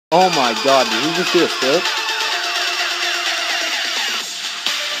my god, did he just do a flip?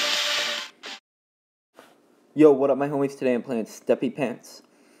 Yo, what up, my homies? Today I'm playing Steppy Pants.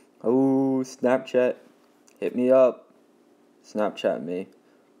 Oh, Snapchat. Hit me up. Snapchat me.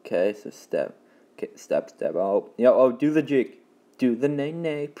 Okay, so step. Okay, step. Oh, yo, oh, do the jig. Do the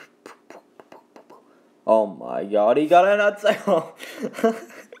nay. Oh my god, he got a nutsack.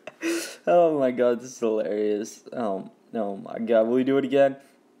 Oh my god, this is hilarious. Oh my god, will we do it again?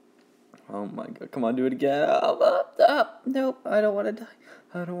 Oh my god, come on, do it again. Up. Nope, I don't want to die.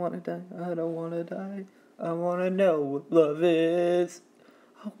 I don't want to die. I want to know what love is.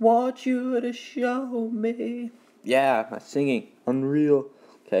 I want you to show me. Yeah, my singing. Unreal.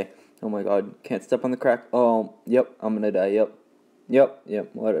 Okay. Oh my god, can't step on the crack. Oh, yep, I'm gonna die.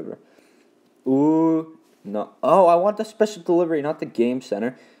 Yep, whatever. Ooh, no. Oh, I want the special delivery, not the game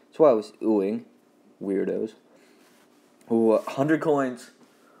center. That's why I was oohing. Weirdos. Ooh, 100 coins.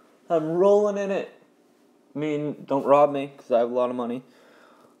 I'm rolling in it. I mean, don't rob me, because I have a lot of money.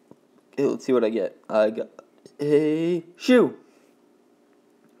 Okay, let's see what I get. I got a shoe.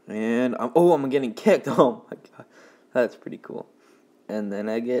 And I'm getting kicked. Oh my god. That's pretty cool. And then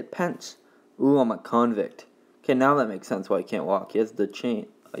I get pants. Ooh, I'm a convict. Okay, now that makes sense why I can't walk. He has the chain.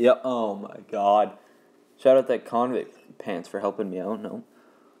 Yeah, oh my god. Shout out that convict pants for helping me out. No.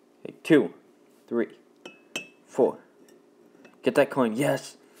 Okay, 2, 3, 4. Get that coin.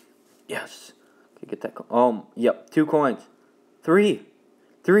 Yes. Okay, get that coin. Yep, 2 coins. 3.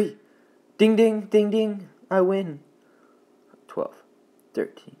 Ding. I win. 12,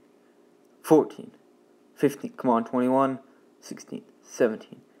 13, 14, 15. Come on, 21, 16,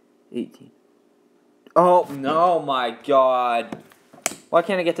 17, 18. Oh, no, my god. Why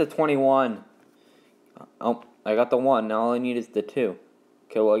can't I get to 21? Oh, I got the 1. Now all I need is the 2.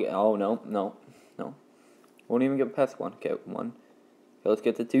 Okay, well, no. Won't even get past 1. Okay, 1. Okay, let's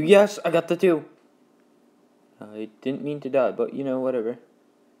get the 2. Yes, I got the 2. I didn't mean to die, but, whatever.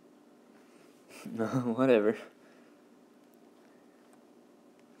 Whatever.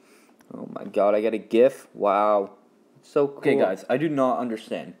 Oh my god, I got a GIF? Wow. So cool. Okay, guys, I do not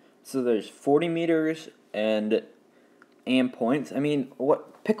understand. So there's 40 meters and points. I mean,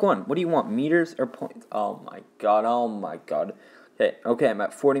 what? Pick one. What do you want, meters or points? Oh my god. Okay, I'm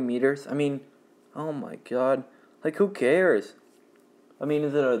at 40 meters. I mean, oh my god. Like, who cares? I mean,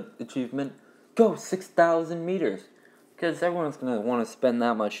 is it an achievement? Go 6,000 meters. Because everyone's going to want to spend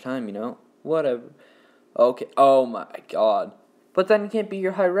that much time, Whatever. Okay, oh my god. But then it can't be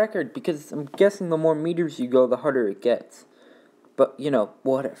your high record, because I'm guessing the more meters you go, the harder it gets. But,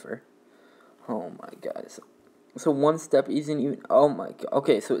 whatever. Oh my god. So 1 step isn't even... Oh my god.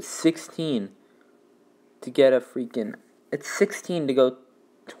 Okay, so it's 16 to get a freaking... It's 16 to go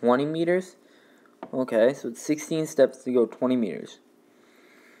 20 meters? Okay, so it's 16 steps to go 20 meters.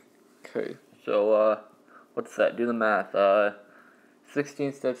 Okay, so, what's that? Do the math.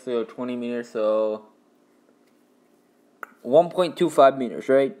 16 steps to go 20 meters, so... 1.25 meters,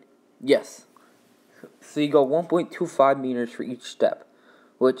 right? Yes. So you go 1.25 meters for each step.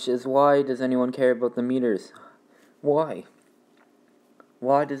 Which is why does anyone care about the meters? Why?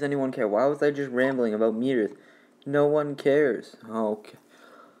 Why does anyone care? Why was I just rambling about meters? No one cares. Okay.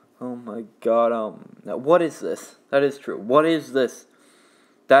 Oh my god, what is this? That is true. What is this?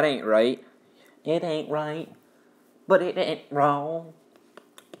 That ain't right. It ain't right. But it ain't wrong.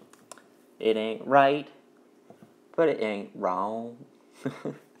 It ain't right. But it ain't wrong.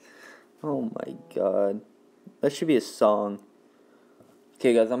 Oh my god. That should be a song.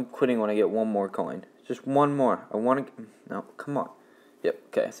 Okay, guys, I'm quitting when I get 1 more coin. Just 1 more. I want to... No, come on. Yep,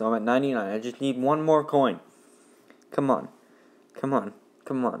 okay, so I'm at 99. I just need 1 more coin. Come on.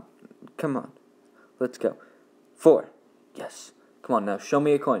 Let's go. 4. Yes. Come on, now, show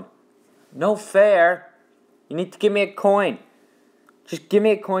me a coin. No fair. You need to give me a coin. Just give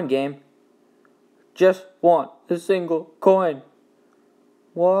me a coin, game. Just want a single coin.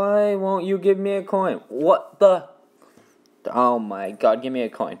 Why won't you give me a coin? What the... Oh my god, give me a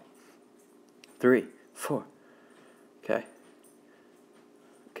coin. 3, 4.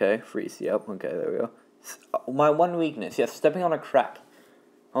 Okay, freeze. Yep, okay, there we go. My one weakness, yes, stepping on a crack.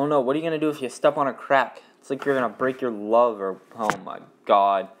 Oh no, what are you going to do if you step on a crack? It's like you're going to break your love or... Oh my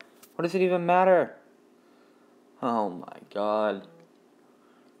god. What does it even matter? Oh my god.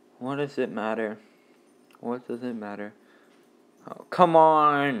 What does it matter? What does it matter? Oh, come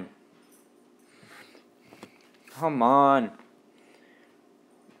on.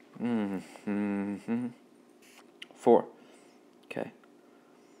 4. Okay.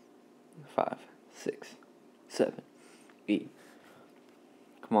 5, 6, 7, 8.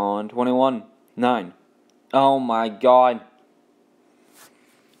 Come on, 21, 9. Oh my god.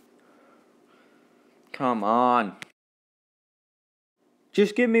 Come on.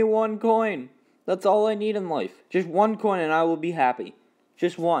 Just give me 1 coin. That's all I need in life. Just 1 coin and I will be happy.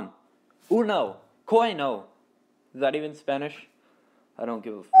 Just 1. Uno. Coino. Is that even Spanish? I don't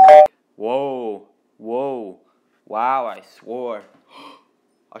give a fuck. Whoa. Whoa. Wow, I swore.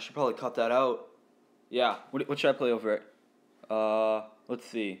 I should probably cut that out. Yeah. What should I play over it? Let's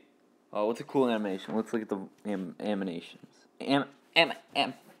see. What's a cool animation? Let's look at the animations.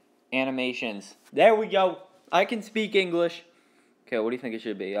 Animations. There we go. I can speak English. Okay, what do you think it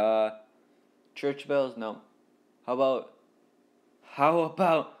should be? Church bells? No. How about?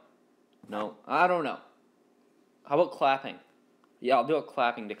 No, I don't know. How about clapping? Yeah, I'll do a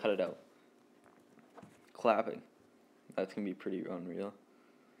clapping to cut it out. Clapping. That's gonna be pretty unreal.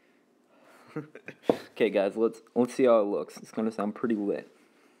 Okay, guys, let's see how it looks. It's gonna sound pretty lit.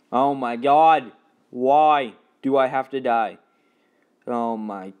 Oh my God! Why do I have to die? Oh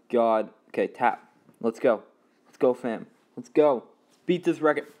my God! Okay, tap. Let's go. Let's go, fam. Let's go. Let's beat this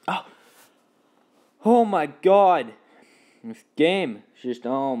record. Oh! Oh my God! This game is just,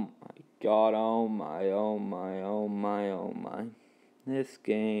 oh my God, oh my. This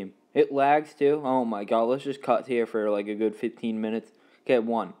game. It lags too. Oh my God, let's just cut here for like a good 15 minutes. Okay,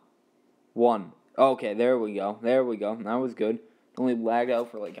 1. Okay, there we go. That was good. Only lagged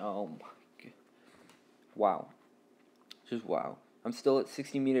out for like, oh my God. Wow. Just wow. I'm still at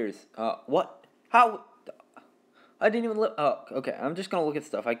 60 meters. What? How? I didn't even look. Oh, okay, I'm just gonna look at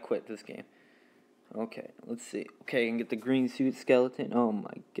stuff. I quit this game. Okay, let's see. Okay, I can get the green suit skeleton. Oh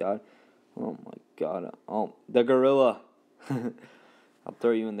my God. Oh my God. Oh, the gorilla. I'll throw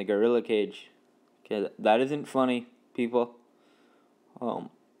you in the gorilla cage. Okay, that isn't funny, people.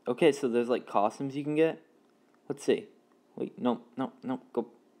 Okay, so there's like costumes you can get. Let's see. Wait, no. Go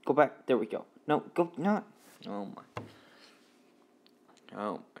back. There we go. No, go not. Oh my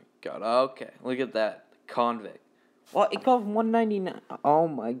God. Okay, look at that. Convict. What? It costs $1.99. Oh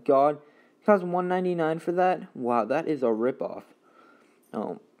my God. It costs $1.99 for that? Wow, that is a ripoff.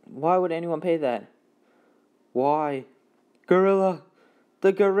 Why would anyone pay that? Why? Gorilla.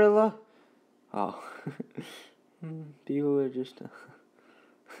 The gorilla. Oh. People are just...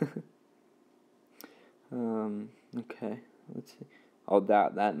 okay. Let's see. Oh,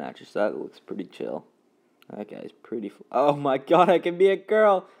 that matches. That looks pretty chill. That guy's pretty... Oh my God, I can be a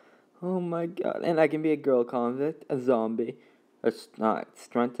girl. Oh my God. And I can be a girl convict. A zombie. It's not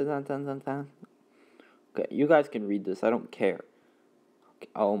strength. Okay, you guys can read this. I don't care.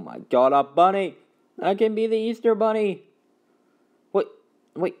 Okay. Oh my God, a bunny. I can be the Easter bunny.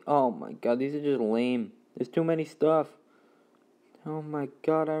 Wait. Oh my God, these are just lame. There's too many stuff. Oh my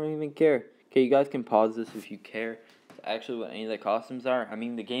God, I don't even care. Okay, you guys can pause this if you care. Actually, what any of the costumes are. I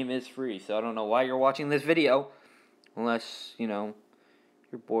mean, the game is free, so I don't know why you're watching this video, unless you're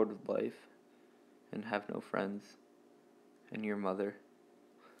bored with life and have no friends. And your mother.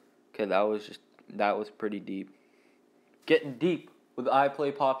 Okay, that was pretty deep. Getting deep with I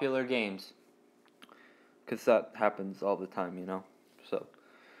play popular games. Because that happens all the time, So,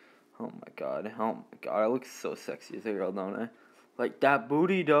 oh my God, I look so sexy as a girl, don't I? Like that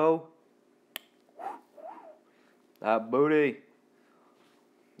booty, though. That booty.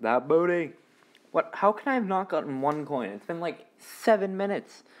 What? How can I have not gotten 1 coin? It's been like 7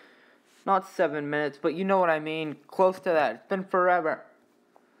 minutes. Not 7 minutes, but you know what I mean. Close to that. It's been forever.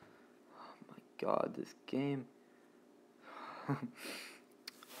 Oh my God, this game. Oh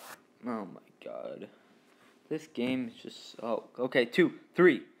my God. This game is just... Oh, okay. 2,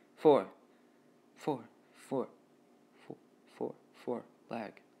 3, 4.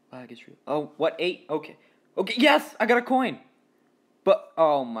 Lag is real. Oh, what? 8? Okay. Okay, yes! I got a coin! But,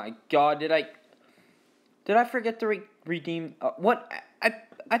 oh my God, did I forget to redeem... what?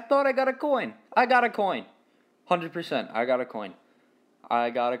 I thought I got a coin. I got a coin. 100%. I got a coin. I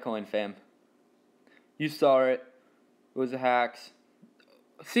got a coin, fam. You saw it. It was a hacks.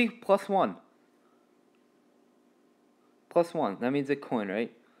 See? +1. +1. That means a coin,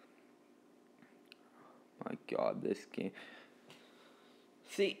 right? Oh my God, this game.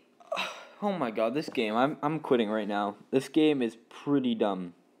 See? Oh my God, this game. I'm quitting right now. This game is pretty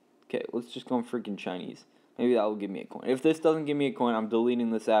dumb. Okay, let's just go in freaking Chinese. Maybe that will give me a coin. If this doesn't give me a coin, I'm deleting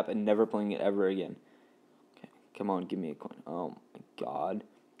this app and never playing it ever again. Okay, come on, give me a coin. Oh my God.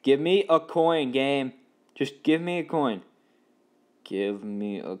 Give me a coin, game. Just give me a coin. Give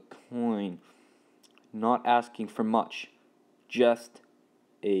me a coin. Not asking for much. Just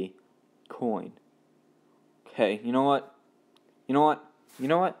a coin. Okay, you know what?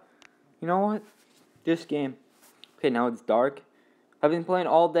 This game. Okay, now it's dark. I've been playing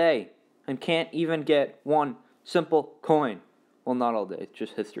all day and can't even get 1 simple coin. Well, not all day,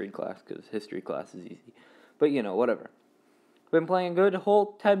 just history class, because history class is easy. But, you know, whatever. Been playing a good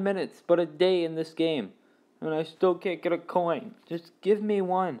whole 10 minutes, but a day in this game. And I still can't get a coin. Just give me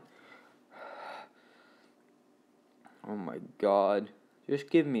one. Oh my god. Just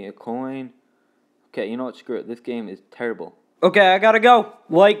give me a coin. Okay, you know what? Screw it. This game is terrible. Okay, I gotta go.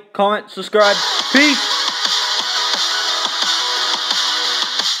 Like, comment, subscribe. Peace!